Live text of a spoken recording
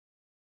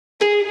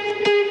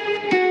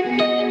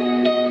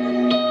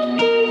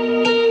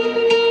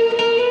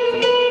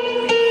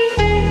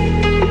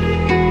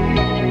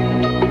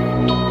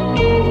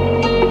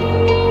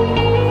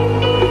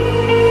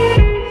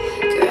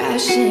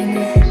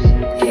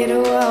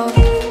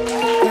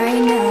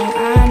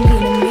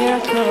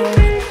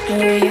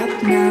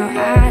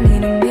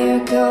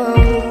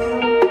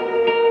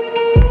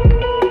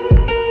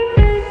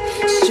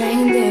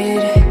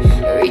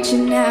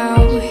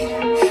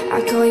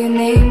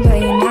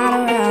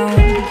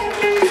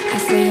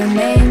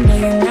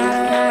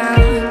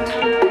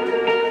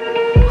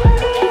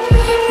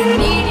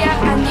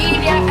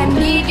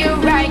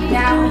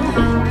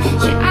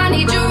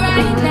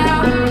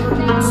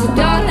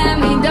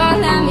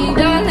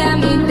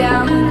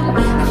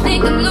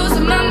think I'm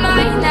losing my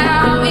mind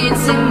now.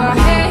 It's in my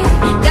head,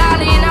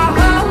 darling, I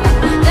hope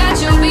that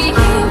you'll be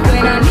here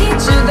when I need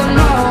you the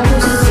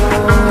most. So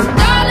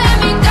don't let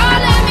me, don't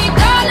let me,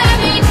 don't let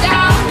me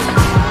down.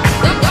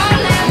 Don't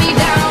let me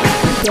down.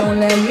 Don't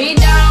let me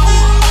down.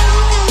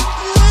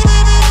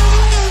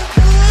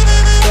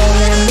 Don't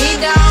let me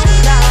down,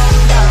 down,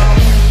 down.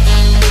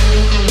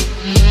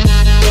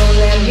 Don't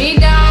let me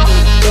down.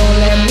 Don't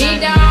let me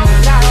down,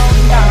 down,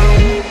 down.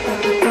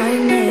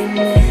 Running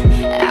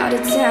out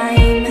of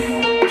time.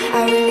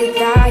 I really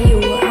thought you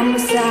were on my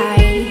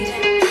side,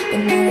 but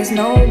now there's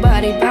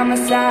nobody by my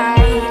side.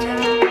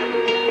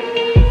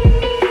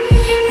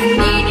 I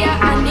need ya,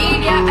 I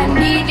need ya, I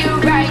need you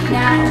right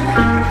now.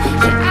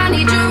 Yeah, I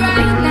need you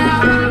right now.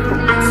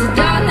 So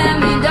don't let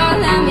me, don't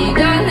let me,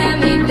 don't let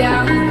me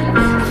down.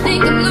 I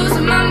think I'm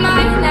losing my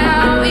mind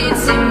now.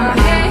 It's in my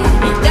head,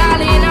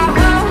 darling, I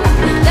hope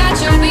that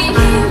you'll be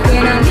here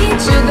when I need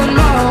you the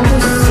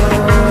most. So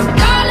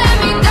don't let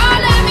me, don't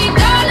let me,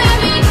 don't let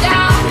me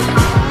down.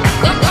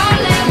 Don't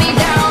let me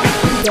down.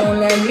 Don't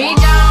let me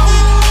down.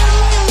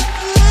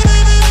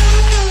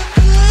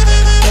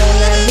 Don't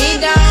let me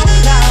down,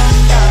 down,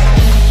 down.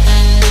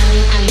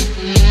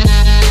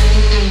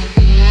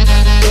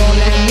 Don't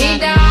let me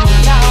down,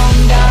 down,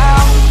 down.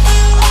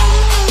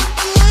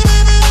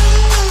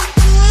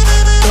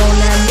 Don't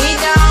let me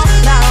down,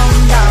 down,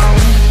 down.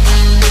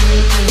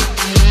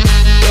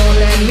 Don't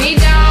let me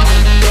down,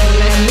 don't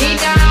let me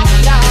down,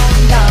 down,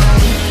 down.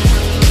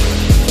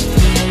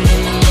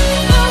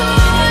 Oh,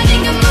 I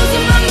think I'm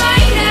losing my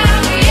mind now,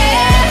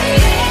 yeah.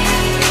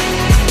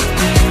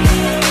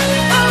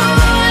 Oh,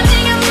 I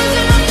think I'm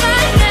losing my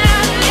mind now,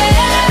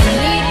 yeah. I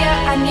need ya,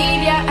 I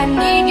need ya, I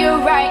need you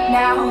right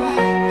now.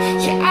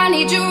 Yeah, I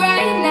need you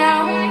right now.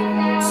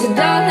 So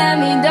don't let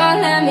me, don't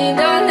let me,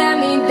 don't let